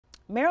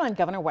Maryland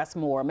Governor Wes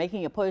Moore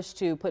making a push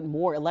to put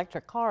more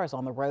electric cars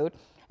on the road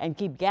and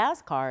keep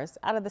gas cars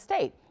out of the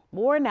state.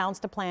 Moore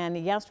announced a plan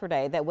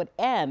yesterday that would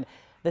end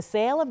the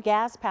sale of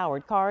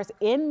gas-powered cars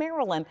in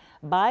Maryland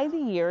by the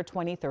year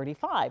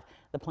 2035.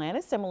 The plan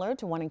is similar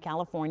to one in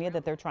California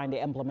that they're trying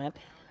to implement.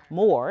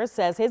 Moore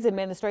says his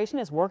administration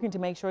is working to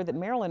make sure that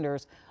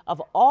Marylanders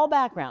of all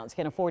backgrounds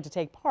can afford to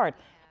take part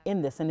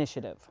in this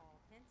initiative.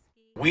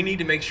 We need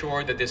to make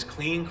sure that this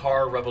clean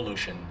car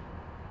revolution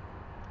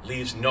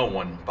leaves no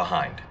one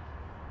behind.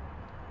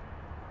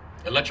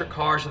 Electric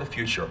cars are the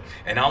future,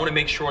 and I want to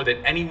make sure that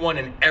anyone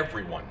and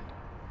everyone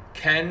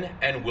can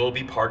and will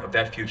be part of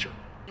that future.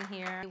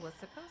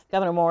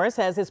 Governor Moore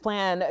says his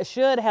plan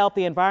should help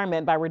the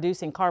environment by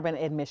reducing carbon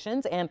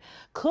emissions and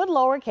could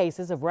lower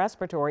cases of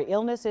respiratory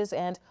illnesses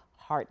and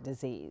heart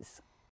disease.